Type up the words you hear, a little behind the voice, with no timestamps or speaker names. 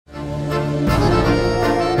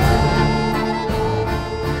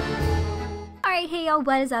y'all,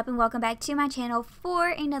 what is up, and welcome back to my channel for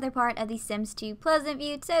another part of the Sims 2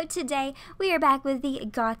 Pleasantview. So today we are back with the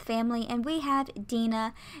Goth family, and we have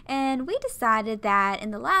Dina, and we decided that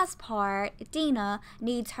in the last part Dina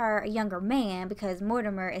needs her younger man because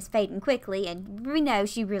Mortimer is fading quickly, and we know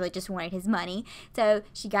she really just wanted his money. So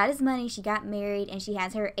she got his money, she got married, and she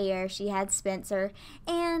has her heir. She had Spencer,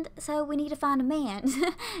 and so we need to find a man.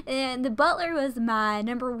 And the butler was my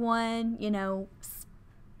number one,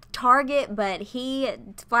 target, but he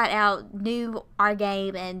flat out knew our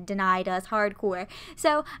game and denied us hardcore.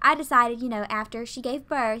 So I decided, after she gave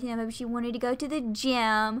birth, maybe she wanted to go to the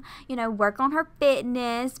gym, work on her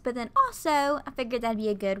fitness, but then also I figured that'd be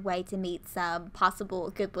a good way to meet some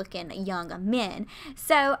possible good-looking young men.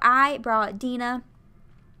 So I brought Dina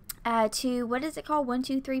to, what is it called,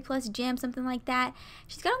 123 plus gym, something like that.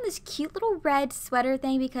 She's got on this cute little red sweater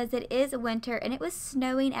thing because it is winter and it was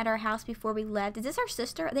snowing at our house before we left. Is this our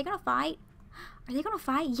sister? Are they gonna fight? Are they gonna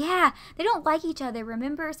fight? Yeah, they don't like each other,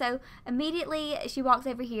 remember? So immediately she walks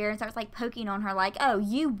over here and starts like poking on her like, oh,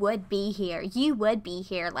 you would be here,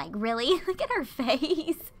 like, really? Look at her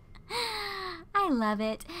face. I love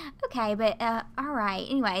it. Okay, but alright,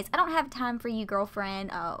 anyways, I don't have time for you,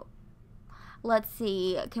 girlfriend. Oh, let's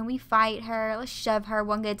see, can we fight her? Let's shove her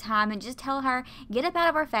one good time and just tell her, get up out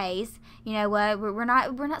of our face. You know what, we're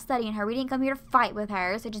not studying her. We didn't come here to fight with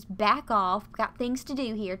her, so just back off. We've got things to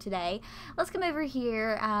do here today. Let's come over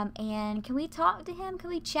here, and can we talk to him?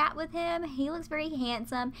 Can we chat with him? He looks very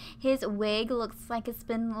handsome. His wig looks like it's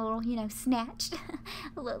been a little, snatched.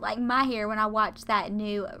 Look like my hair when I watched that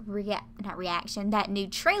new that new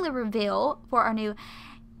trailer reveal for our new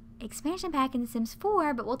expansion pack in The Sims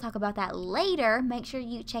 4, but we'll talk about that later. Make sure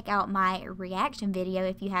you check out my reaction video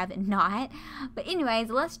if you have not. But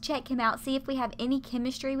anyways, let's check him out, see if we have any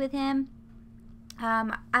chemistry with him.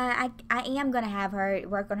 I am going to have her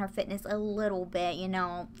work on her fitness a little bit,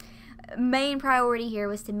 Main priority here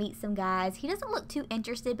was to meet some guys. He doesn't look too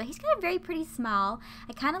interested, but he's got a very pretty smile.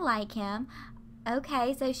 I kind of like him.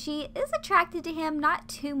 Okay, so she is attracted to him, not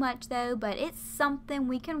too much though, but it's something.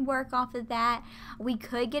 We can work off of that. We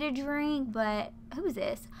could get a drink, but who is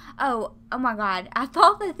this? Oh my god, I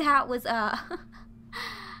thought that was I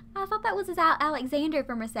thought that was Alexander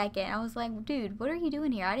for a second. I was like, dude, what are you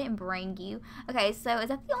doing here? I didn't bring you. Okay, so is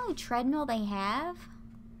that the only treadmill they have?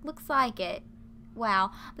 Looks like it.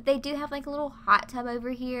 Wow, but they do have like a little hot tub over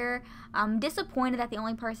here. I'm disappointed that the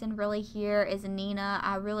only person really here is Nina.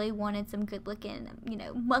 I really wanted some good looking,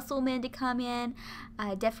 muscle men to come in.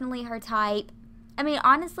 Definitely her type. I mean,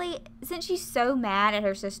 honestly, since she's so mad at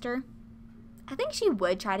her sister, I think she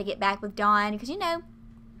would try to get back with Don because,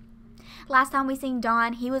 last time we seen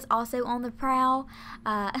Don, he was also on the prowl.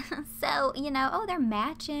 So, oh, they're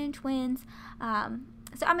matching twins.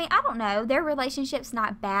 So, I mean, I don't know. Their relationship's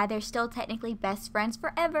not bad. They're still technically best friends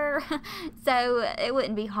forever. So, it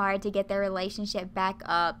wouldn't be hard to get their relationship back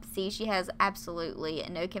up. See, she has absolutely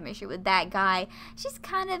no chemistry with that guy. She's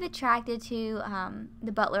kind of attracted to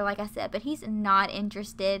the butler, like I said, but he's not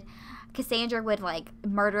interested. Cassandra would,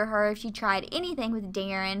 murder her if she tried anything with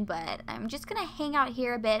Darren, but I'm just going to hang out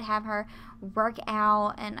here a bit, have her work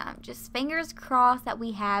out, and just fingers crossed that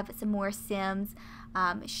we have some more Sims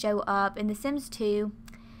show up. In The Sims 2,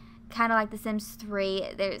 kind of like The Sims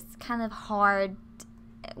 3, there's kind of hard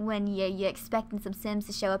when you're expecting some Sims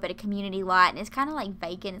to show up at a community lot, and it's kind of like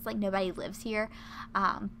vacant. It's like nobody lives here.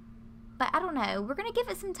 But I don't know. We're going to give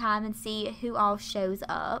it some time and see who all shows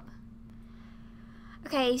up.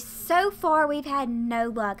 Okay, so far we've had no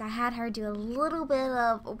luck. I had her do a little bit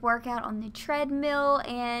of workout on the treadmill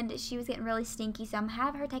and she was getting really stinky, so I'm gonna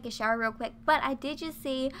have her take a shower real quick. But I did just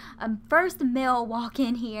see first male walk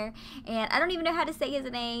in here, and I don't even know how to say his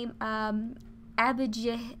name. Don't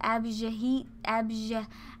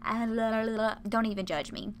even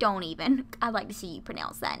judge me. Don't even. I'd like to see you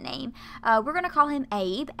pronounce that name. We're going to call him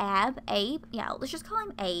Abe. Abe. Yeah, let's just call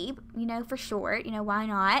him Abe, for short. Why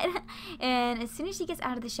not? And as soon as she gets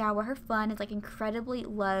out of the shower, her fun is incredibly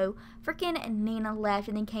low. Freaking Nina left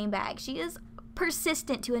and then came back. She is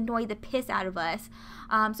persistent to annoy the piss out of us.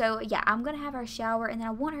 So yeah, I'm gonna have her shower and then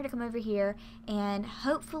I want her to come over here and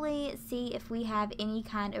hopefully see if we have any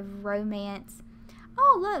kind of romance.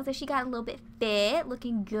 Oh, look, so she got a little bit fit,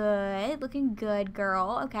 looking good,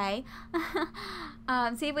 girl. Okay.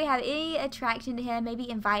 See if we have any attraction to him. Maybe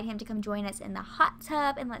invite him to come join us in the hot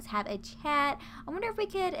tub and let's have a chat. I wonder if we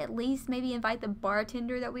could at least maybe invite the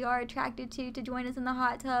bartender that we are attracted to join us in the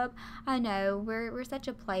hot tub. I know, we're such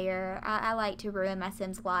a player. I like to ruin my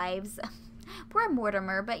Sims' lives. Poor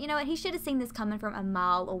Mortimer, but you know what? He should have seen this coming from a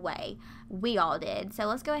mile away. We all did. So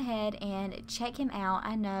let's go ahead and check him out.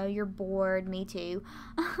 I know, you're bored. Me too.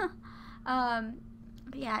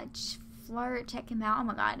 But yeah, flirt, check him out. Oh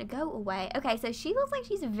my god, go away. Okay, so she looks like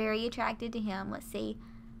she's very attracted to him. Let's see.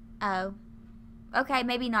 Oh. Okay,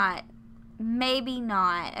 maybe not. Maybe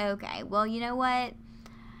not. Okay, well, you know what?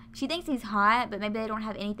 She thinks he's hot, but maybe they don't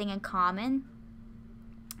have anything in common.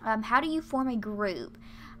 How do you form a group?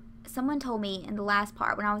 Someone told me in the last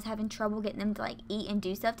part when I was having trouble getting them to like eat and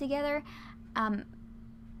do stuff together,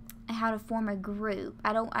 how to form a group.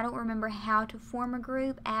 I don't remember how to form a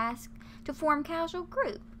group. Ask to form casual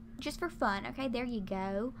group just for fun. Okay, there you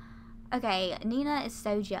go. Okay, Nina is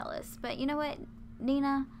so jealous, but you know what,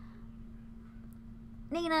 Nina,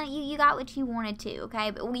 you got what you wanted to,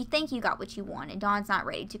 okay? But we think you got what you wanted. Dawn's not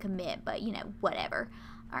ready to commit, but, you know, whatever.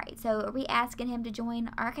 All right, so are we asking him to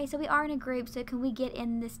join? Okay, so we are in a group, so can we get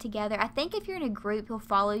in this together? I think if you're in a group, he'll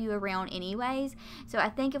follow you around anyways. So I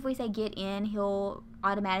think if we say get in, he'll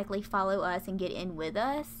automatically follow us and get in with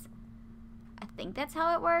us. I think that's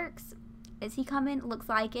how it works. Is he coming? Looks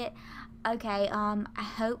like it. Okay,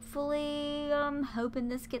 hopefully, I'm hoping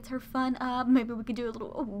this gets her fun up. Maybe we could do a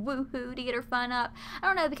little woohoo to get her fun up. I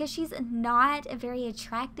don't know, because she's not very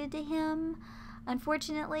attracted to him,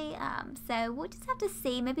 unfortunately. So we'll just have to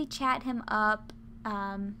see. Maybe chat him up.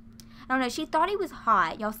 I don't know. She thought he was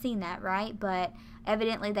hot. Y'all seen that, right? But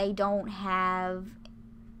evidently they don't have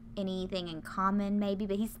anything in common, maybe.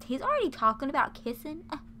 But he's already talking about kissing.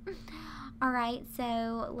 All right,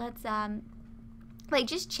 so let's like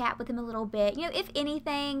just chat with him a little bit. You know, if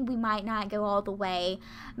anything, we might not go all the way.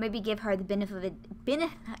 Maybe give her the benefit of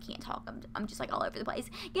I can't talk. I'm just like all over the place.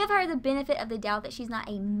 Give her the benefit of the doubt that she's not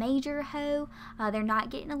a major hoe. They're not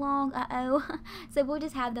getting along. So we'll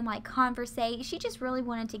just have them like conversate. She just really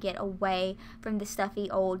wanted to get away from the stuffy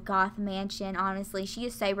old goth mansion. Honestly, she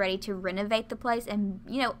is so ready to renovate the place and,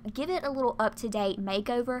 you know, give it a little up-to-date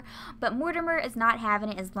makeover. But Mortimer is not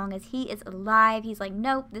having it as long as he is alive. He's like,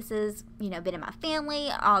 nope, this is, you know, been in my family.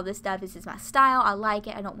 All this stuff, this is my style. I like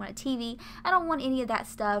it. I don't want a TV. I don't want any of that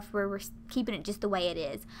stuff where we're keeping it just the way it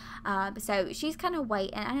is. So she's kind of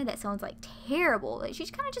waiting. I know that sounds like terrible.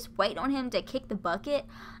 She's kind of just waiting on him to kick the bucket.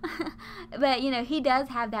 But, you know, he does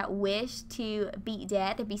have that wish to beat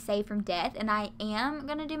death or be saved from death. And I am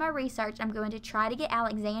going to do my research. I'm going to try to get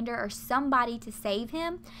Alexander or somebody to save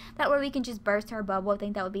him. That way we can just burst her bubble. I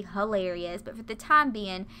think that would be hilarious. But for the time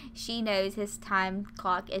being, she knows his time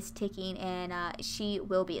clock is ticking, and she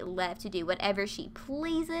will be left to do whatever she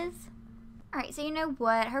pleases. Alright, so you know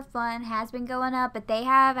what? Her fun has been going up, but they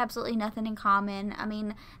have absolutely nothing in common. I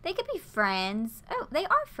mean, they could be friends. Oh, they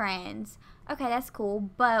are friends. Okay, that's cool.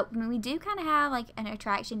 But we do kind of have like an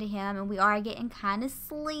attraction to him, and we are getting kind of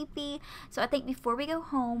sleepy. So I think before we go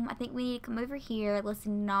home, I think we need to come over here. Let's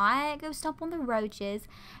not go stomp on the roaches,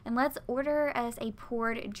 and let's order us a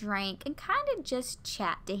poured drink and kind of just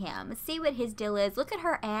chat to him. See what his deal is. Look at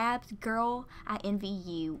her abs, girl. I envy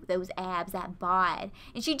you. Those abs, that bod.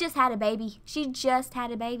 And she just had a baby. She just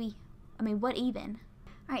had a baby. I mean, what even?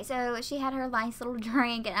 Alright, so she had her nice little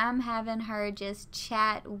drink, and I'm having her just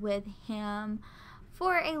chat with him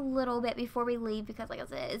for a little bit before we leave, because like I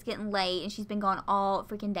said, it's getting late and she's been gone all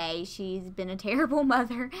freaking day. She's been a terrible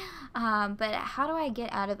mother. But how do I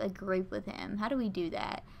get out of a group with him? How do we do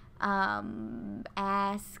that?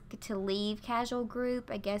 Ask to leave casual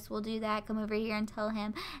group. I guess we'll do that. Come over here and tell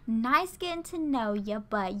him, nice getting to know you,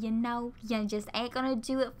 but you know, you just ain't gonna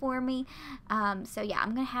do it for me. So yeah,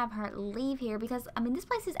 I'm gonna have her leave here because, I mean, this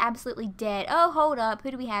place is absolutely dead. Oh, hold up.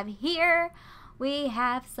 Who do we have here? We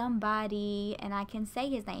have somebody, and I can say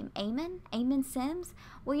his name, Eamon Sims.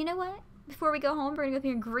 Well, you know what? Before we go home, we're gonna go up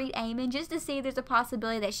here and greet Eamon just to see if there's a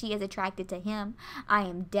possibility that she is attracted to him. I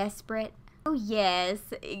am desperate. Oh yes,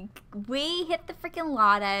 we hit the freaking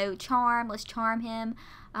lotto. Charm, let's charm him.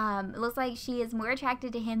 It looks like she is more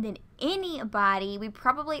attracted to him than anybody. We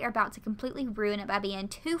probably are about to completely ruin it by being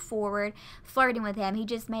too forward, flirting with him. He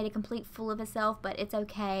just made a complete fool of himself, but it's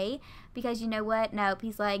okay. Because you know what? Nope,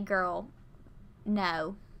 he's like, girl,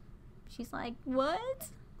 no. She's like, what?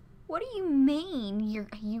 What do you mean? You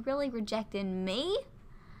really rejecting me?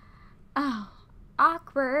 Oh,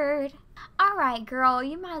 awkward. Alright, girl,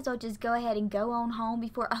 you might as well just go ahead and go on home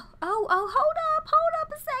before... Oh, hold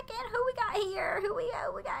up a second. Who we got here? Who we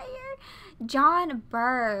got here? John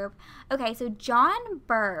Burb. Okay, so John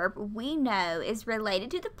Burb, we know, is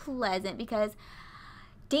related to the Pleasant because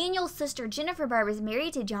Daniel's sister, Jennifer Burb, is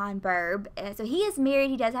married to John Burb. So he is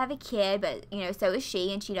married, he does have a kid, but, you know, so is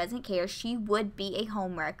she, and she doesn't care. She would be a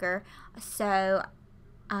homewrecker. So...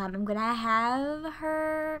 I'm gonna have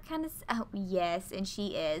her kind of, oh yes, and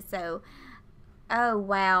she is, so, oh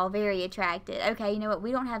wow, very attracted. Okay, you know what,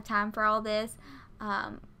 we don't have time for all this.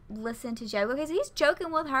 Listen to joke. Okay, so he's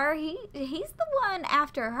joking with her. He's the one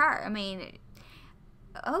after her. I mean,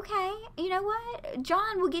 Okay, you know what?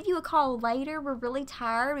 John, we'll give you a call later. We're really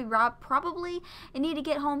tired. We probably need to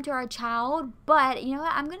get home to our child. But you know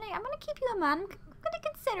what? I'm gonna keep you in mind. I'm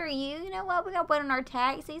gonna consider you. You know what? We gotta wait on our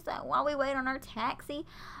taxi. So while we wait on our taxi,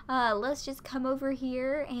 let's just come over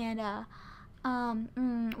here and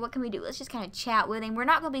what can we do? Let's just kind of chat with him. We're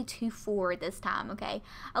not gonna be too forward this time, okay?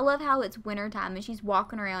 I love how it's winter time and she's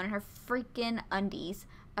walking around in her freaking undies.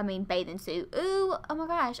 I mean, bathing suit. Ooh, oh my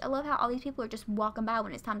gosh. I love how all these people are just walking by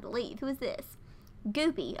when it's time to leave. Who is this?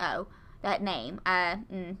 Goopy. Oh, that name.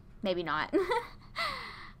 Maybe not.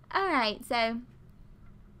 Alright, so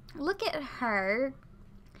look at her.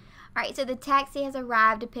 Alright, so the taxi has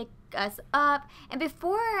arrived to pick us up. And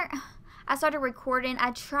before I started recording,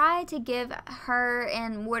 I tried to give her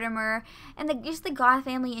and Mortimer and just the Goth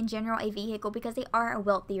family in general a vehicle because they are a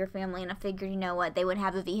wealthier family, and I figured, you know what, they would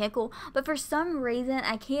have a vehicle. But for some reason,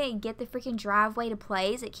 I can't get the freaking driveway to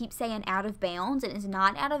place. It keeps saying out of bounds, and it's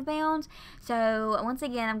not out of bounds. So once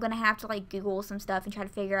again, I'm going to have to like Google some stuff and try to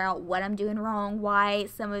figure out what I'm doing wrong, why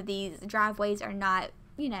some of these driveways are not,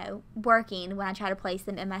 you know, working when I try to place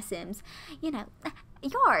them in my Sims, you know,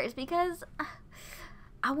 yours, because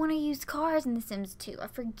I want to use cars in The Sims 2. I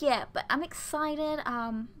forget, but I'm excited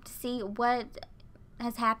to see what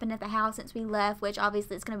has happened at the house since we left, which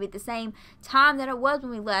obviously it's going to be the same time that it was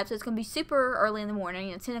when we left, so it's going to be super early in the morning,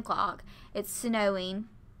 you know, 10 o'clock. It's snowing.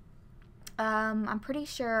 I'm pretty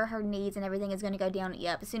sure her needs and everything is going to go down,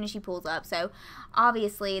 as soon as she pulls up. So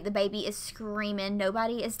obviously the baby is screaming.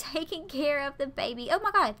 Nobody is taking care of the baby. Oh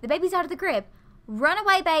my god, the baby's out of the crib. Run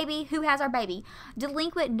away, baby. Who has our baby?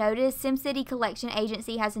 Delinquent notice. SimCity Collection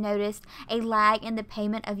Agency has noticed a lag in the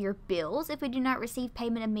payment of your bills. If we do not receive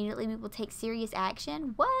payment immediately, we will take serious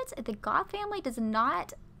action. What? The Goth family does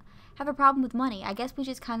not have a problem with money. I guess we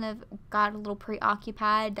just kind of got a little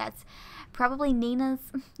preoccupied. That's probably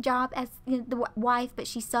Nina's job as the wife, but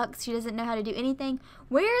she sucks. She doesn't know how to do anything.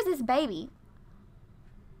 Where is this baby?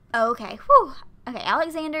 Oh, okay. Whew. Okay,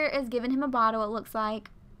 Alexander is giving him a bottle, it looks like.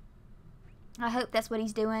 I hope that's what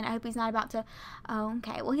he's doing. I hope he's not about to... Oh,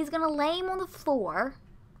 okay. Well, he's going to lay him on the floor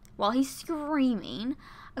while he's screaming.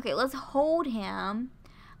 Okay, let's hold him.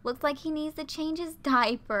 Looks like he needs to change his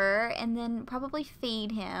diaper and then probably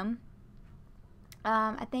feed him.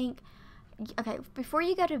 I think... Okay, before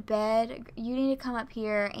you go to bed, you need to come up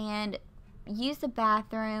here and use the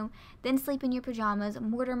bathroom, then sleep in your pajamas.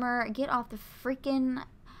 Mortimer, get off the freaking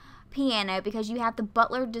piano because you have the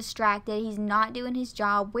butler distracted. He's not doing his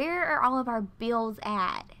job. Where are all of our bills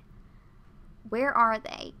at? Where are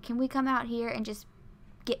they? Can we come out here and just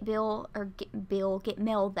get mail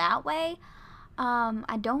that way?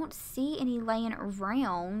 I don't see any laying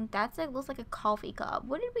around. It looks like a coffee cup.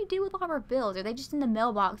 What did we do with all of our bills? Are they just in the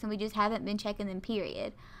mailbox and we just haven't been checking them,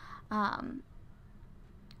 period?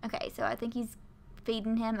 Okay, so I think he's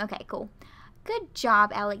feeding him. Okay, cool. Good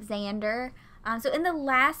job, Alexander. So in the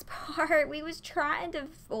last part, we was trying to,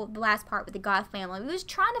 well, the last part with the Goth family, we was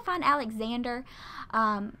trying to find Alexander,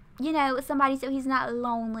 you know, somebody so he's not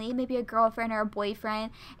lonely, maybe a girlfriend or a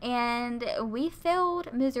boyfriend, and we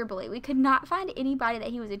failed miserably. We could not find anybody that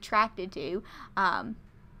he was attracted to.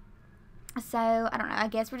 So, I don't know, I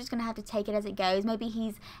guess we're just going to have to take it as it goes. Maybe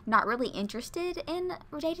he's not really interested in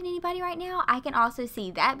dating anybody right now. I can also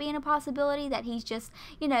see that being a possibility, that he's just,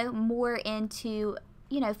 you know, more into,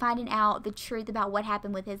 you know, finding out the truth about what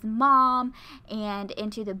happened with his mom and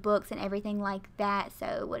into the books and everything like that.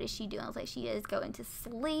 So what is she doing? It's like she is going to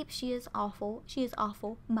sleep. She is awful. She is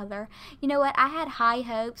awful, mother. You know what? I had high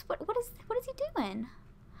hopes. What is he doing?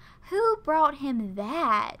 Who brought him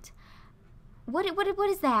that? What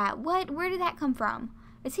is that? Where did that come from?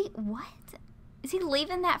 Is he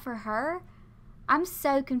leaving that for her? I'm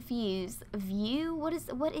so confused. View? What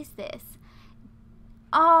is this?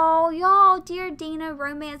 Oh, y'all, dear Dina,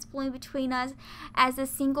 romance bloomed between us as a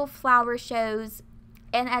single flower shows,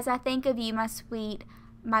 and as I think of you, my sweet,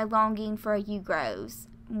 my longing for you grows.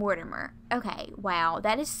 Mortimer. Okay, wow,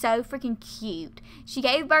 that is so freaking cute. She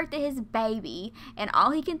gave birth to his baby, and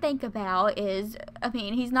all he can think about is, I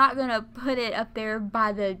mean, he's not going to put it up there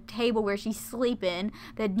by the table where she's sleeping,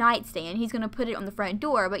 the nightstand. He's going to put it on the front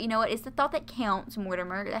door, but you know what? It's the thought that counts,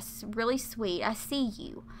 Mortimer. That's really sweet. I see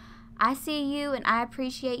you. I see you and I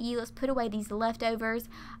appreciate you. Let's put away these leftovers.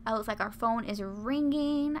 Looks like our phone is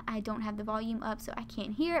ringing. I don't have the volume up so I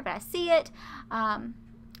can't hear it, but I see it. Oh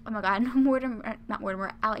my god,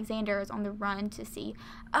 Alexander is on the run to see.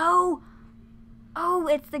 Oh,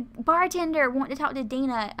 it's the bartender wanting to talk to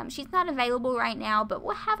Dina. She's not available right now, but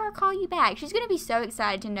we'll have her call you back. She's going to be so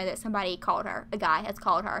excited to know that somebody called her. A guy has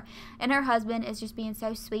called her. And her husband is just being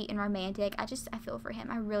so sweet and romantic. I feel for him.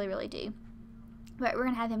 I really, really do. But we're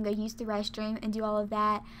going to have him go use the restroom and do all of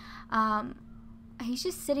that. He's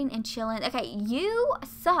just sitting and chilling. Okay, you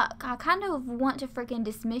suck. I kind of want to freaking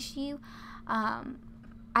dismiss you.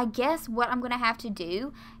 I guess what I'm going to have to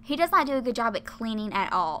do, he does not do a good job at cleaning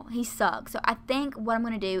at all. He sucks. So I think what I'm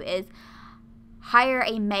going to do is hire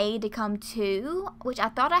a maid to come too, which I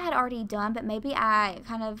thought I had already done, but maybe I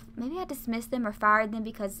dismissed them or fired them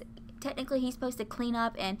because technically he's supposed to clean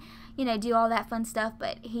up and, you know, do all that fun stuff,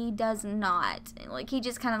 but he does not. Like, he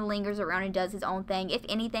just kind of lingers around and does his own thing. If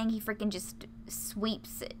anything, he freaking just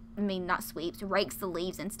rakes the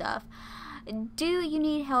leaves and stuff. Do you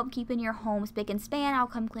need help keeping your home spick and span? I'll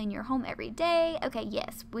come clean your home every day. Okay,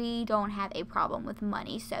 yes, we don't have a problem with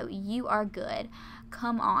money, so you are good.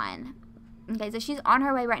 Come on. Okay, so she's on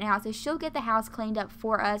her way right now, so she'll get the house cleaned up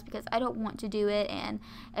for us because I don't want to do it, and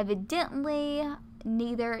evidently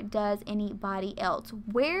neither does anybody else.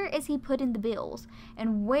 Where is he putting the bills?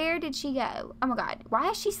 And where did she go? Oh my god, why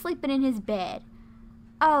is she sleeping in his bed?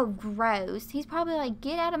 Oh, gross. He's probably like,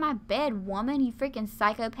 get out of my bed, woman, you freaking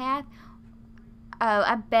psychopath. Oh,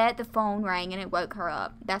 I bet the phone rang and it woke her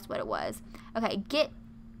up. That's what it was. Okay, get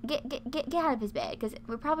out of his bed, because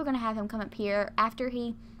we're probably going to have him come up here after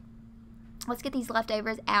he... Let's get these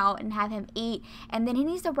leftovers out and have him eat. And then he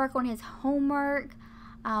needs to work on his homework.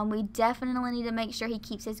 We definitely need to make sure he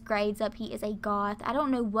keeps his grades up. He is a goth. I don't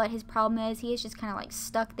know what his problem is. He is just kind of like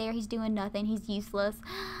stuck there. He's doing nothing. He's useless.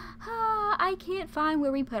 I can't find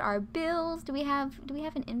where we put our bills. Do we have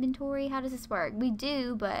an inventory? How does this work? We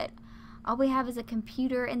do, but all we have is a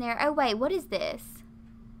computer in there. Oh, wait. What is this?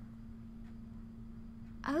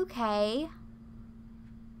 Okay.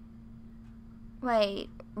 Wait.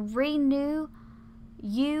 Renew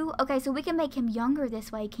you. Okay, so we can make him younger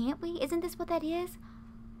this way, can't we? Isn't this what that is?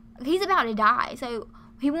 He's about to die, so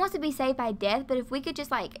he wants to be saved by death, but if we could just,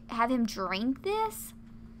 like, have him drink this?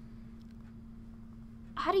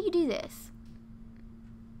 How do you do this?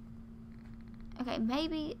 Okay,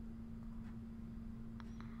 maybe...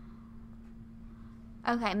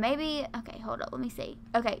 Okay, hold up, let me see.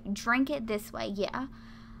 Okay, drink it this way, yeah.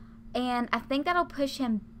 And I think that'll push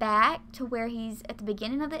him back to where he's at the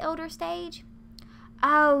beginning of the elder stage.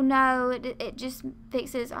 Oh, no, it just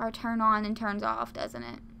fixes our turn on and turns off, doesn't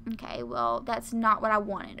it? Okay, well, that's not what I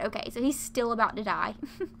wanted. Okay, so he's still about to die.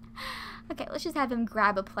 Okay, let's just have him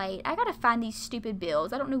grab a plate. I gotta find these stupid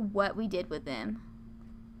bills. I don't know what we did with them.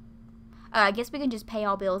 I guess we can just pay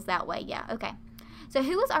all bills that way. Yeah, okay. So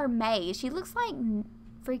who was our maid? She looks like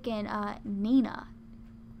freaking Nina.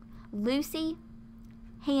 Lucy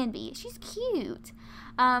Hanby. She's cute.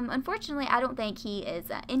 Unfortunately, I don't think he is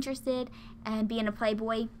interested in being a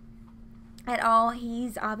playboy at all.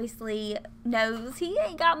 He's obviously knows he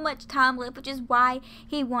ain't got much time left, which is why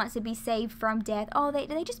he wants to be saved from death. Oh, do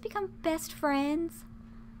they just become best friends?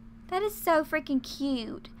 That is so freaking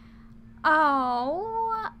cute.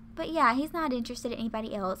 Oh, but yeah, he's not interested in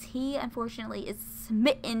anybody else. He unfortunately is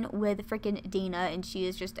smitten with freaking Dina, and she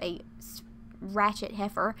is just a ratchet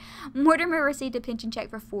heifer. Mortimer received a pension check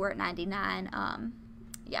for $4.99.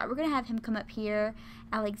 Yeah, we're gonna have him come up here,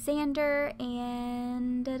 Alexander,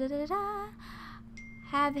 and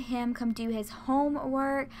have him come do his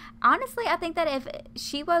homework. Honestly, I think that if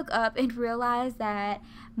she woke up and realized that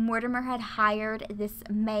Mortimer had hired this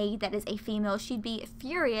maid that is a female, she'd be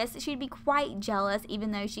furious. She'd be quite jealous,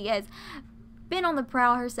 even though she has been on the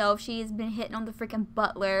prowl herself. She has been hitting on the freaking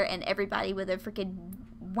butler and everybody with a freaking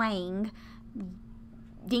wang,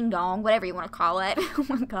 ding dong, whatever you want to call it. Oh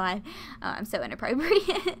my god, I'm so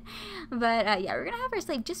inappropriate. But yeah, we're gonna have her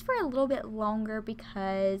sleep just for a little bit longer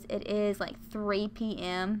because it is like 3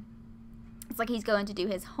 p.m. It's like he's going to do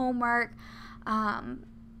his homework.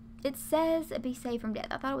 It says be saved from death.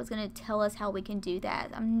 I thought it was going to tell us how we can do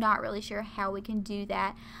that. I'm not really sure how we can do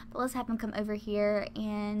that, but let's have him come over here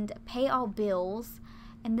and pay all bills.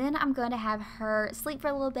 And then I'm going to have her sleep for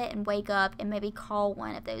a little bit and wake up and maybe call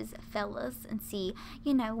one of those fellas and see,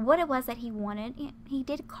 you know, what it was that he wanted. He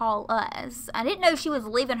did call us. I didn't know she was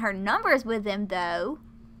leaving her numbers with him, though.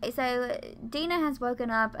 So Dina has woken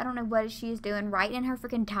up. I don't know what she is doing, writing her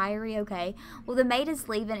freaking diary. Okay, well, the maid is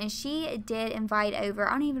leaving, and she did invite over,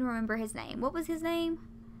 I don't even remember his name. What was his name?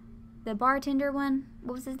 The bartender one?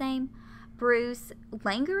 What was his name? Bruce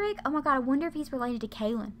Langerick? Oh my god, I wonder if he's related to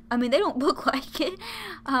Kaylin. I mean, they don't look like it,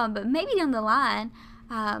 but maybe down the line.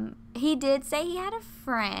 He did say he had a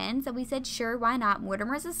friend, so we said, sure, why not?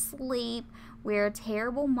 Mortimer's asleep. We're a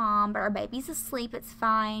terrible mom, but our baby's asleep. It's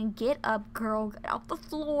fine. Get up, girl. Get off the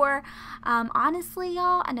floor. Honestly,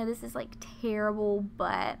 y'all, I know this is, like, terrible,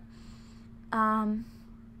 but, I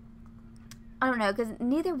don't know, because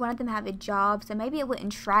neither one of them have a job, so maybe it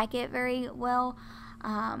wouldn't track it very well.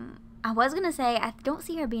 I was going to say, I don't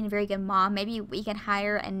see her being a very good mom. Maybe we can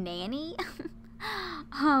hire a nanny.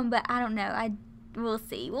 But I don't know. We'll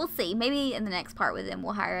see. We'll see. Maybe in the next part with him,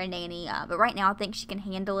 we'll hire a nanny. But right now, I think she can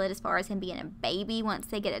handle it as far as him being a baby. Once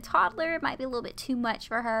they get a toddler, it might be a little bit too much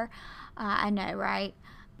for her. I know, right?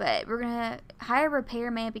 But we're going to hire a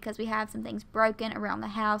repairman because we have some things broken around the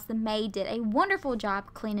house. The maid did a wonderful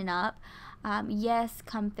job cleaning up. Yes,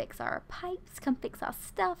 come fix our pipes. Come fix our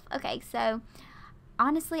stuff. Okay, so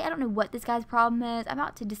honestly, I don't know what this guy's problem is. I'm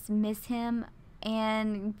about to dismiss him.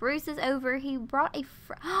 And Bruce is over. He brought a...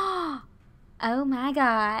 Oh my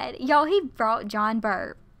God. Y'all, he brought John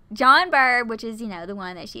Burr. John Burr, which is, you know, the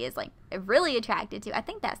one that she is, like, really attracted to. I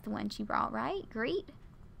think that's the one she brought, right? Greet?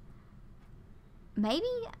 Maybe?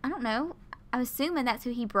 I don't know. I'm assuming that's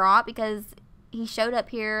who he brought because he showed up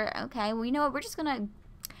here. Okay, well, you know what? We're just gonna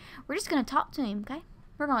talk to him, okay?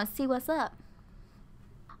 We're gonna see what's up.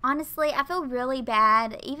 Honestly, I feel really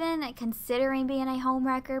bad, even considering being a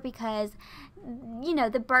homewrecker, because, you know,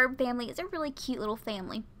 the Burr family is a really cute little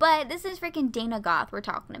family. But this is freaking Dina Goth we're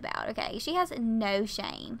talking about, okay? She has no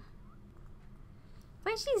shame.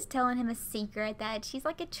 When she's telling him a secret that she's,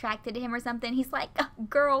 like, attracted to him or something, he's like, oh,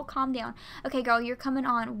 girl, calm down. Okay, girl, you're coming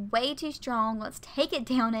on way too strong. Let's take it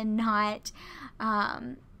down a notch.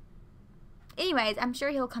 Anyways, I'm sure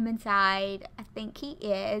he'll come inside. I think he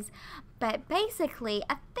is. But basically,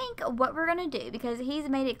 I think what we're going to do, because he's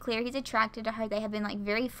made it clear he's attracted to her. They have been, like,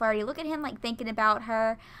 very flirty. Look at him, like, thinking about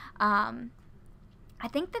her. I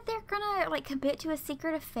think that they're going to, like, commit to a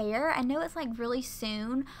secret affair. I know it's, like, really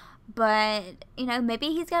soon. But, you know, maybe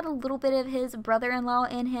he's got a little bit of his brother-in-law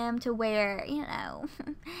in him to where, you know,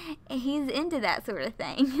 he's into that sort of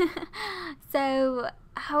thing. So,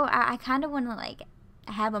 I kind of want to, like,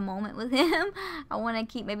 have a moment with him. I want to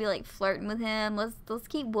keep maybe, like, flirting with him. Let's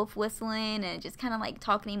keep wolf whistling and just kind of, like,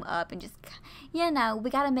 talking him up and just, you know, we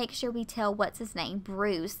got to make sure we tell, what's his name,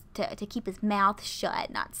 Bruce, to keep his mouth shut,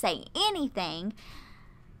 not say anything.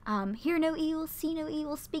 Hear no evil, see no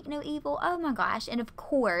evil, speak no evil. Oh my gosh. And of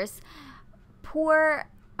course, poor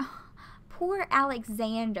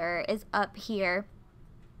Alexander is up here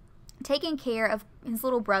taking care of his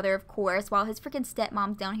little brother, of course, while his freaking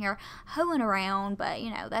stepmom's down here hoeing around. But, you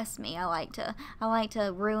know, that's me. I like to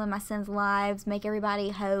ruin my son's lives, make everybody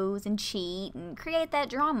hose and cheat and create that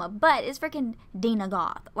drama. But it's freaking Dina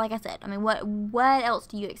Goth. Like I said, I mean, what else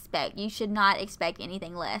do you expect? You should not expect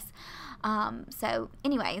anything less. So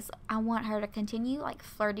anyways, I want her to continue, like,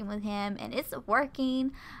 flirting with him, and it's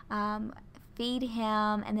working. Feed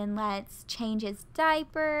him, and then let's change his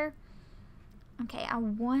diaper. Okay, I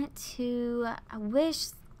wish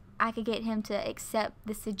I could get him to accept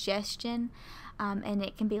the suggestion, and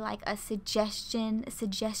it can be like a suggestion, I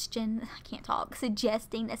can't talk,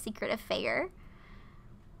 suggesting a secret affair.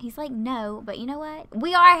 He's like, no, but you know what?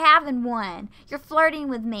 We are having one. You're flirting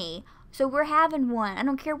with me, so we're having one. I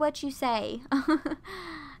don't care what you say.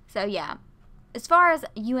 So, yeah. As far as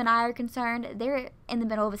you and I are concerned, they're in the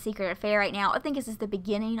middle of a secret affair right now. I think this is the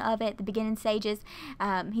beginning of it, the beginning stages.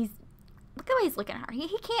 Look at the way he's looking at her.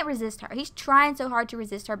 He can't resist her. He's trying so hard to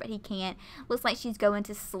resist her, but he can't. Looks like she's going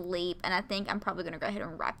to sleep, and I think I'm probably going to go ahead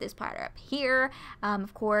and wrap this part up here.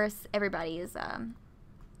 Of course, everybody is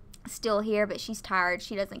still here, but she's tired.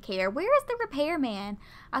 She doesn't care. Where is the repairman?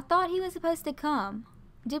 I thought he was supposed to come.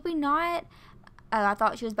 Did we not? Oh, I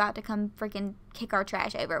thought she was about to come freaking kick our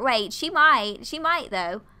trash over. Wait, she might. She might,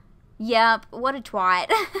 though. Yep, what a twat.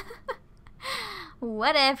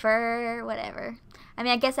 Whatever. I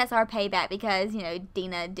mean, I guess that's our payback because, you know,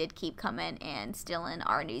 Dina did keep coming and stealing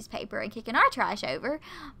our newspaper and kicking our trash over.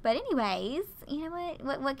 But anyways, you know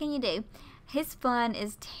what can you do? His fun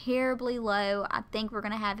is terribly low. I think we're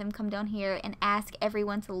going to have him come down here and ask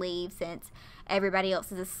everyone to leave since everybody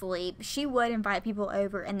else is asleep. She would invite people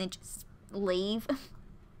over and then just leave.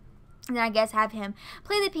 And then I guess have him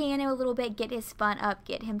play the piano a little bit, get his fun up,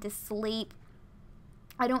 get him to sleep.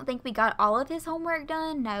 I don't think we got all of his homework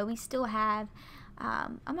done. No, we still have...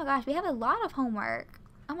 oh my gosh, we have a lot of homework.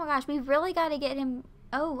 Oh my gosh, we've really got to get him...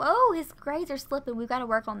 Oh, his grades are slipping. We've got to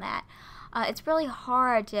work on that. It's really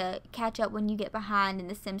hard to catch up when you get behind in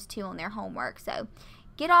The Sims 2 on their homework. So,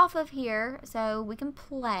 get off of here so we can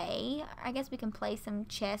play. I guess we can play some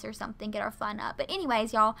chess or something, get our fun up. But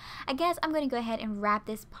anyways, y'all, I guess I'm going to go ahead and wrap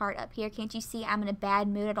this part up here. Can't you see I'm in a bad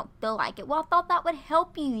mood? I don't feel like it. Well, I thought that would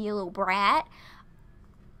help you, you little brat.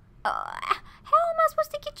 How am I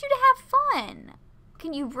supposed to get you to have fun?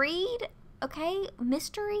 Can you read? Okay,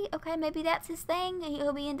 mystery. Okay, maybe that's his thing.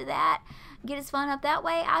 He'll be into that. Get his fun up that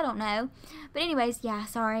way. I don't know. But anyways, yeah,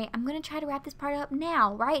 sorry. I'm going to try to wrap this part up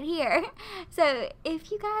now, right here. So if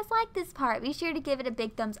you guys like this part, be sure to give it a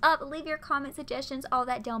big thumbs up. Leave your comment suggestions, all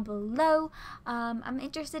that down below. I'm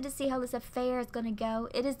interested to see how this affair is going to go.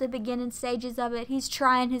 It is the beginning stages of it. He's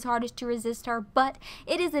trying his hardest to resist her, but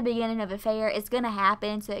it is the beginning of an affair. It's going to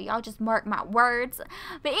happen, so y'all just mark my words.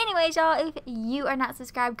 But anyways, y'all, if you are not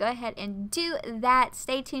subscribed, go ahead and do that.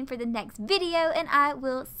 Stay tuned for the next video, and I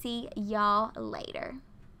will see y'all later.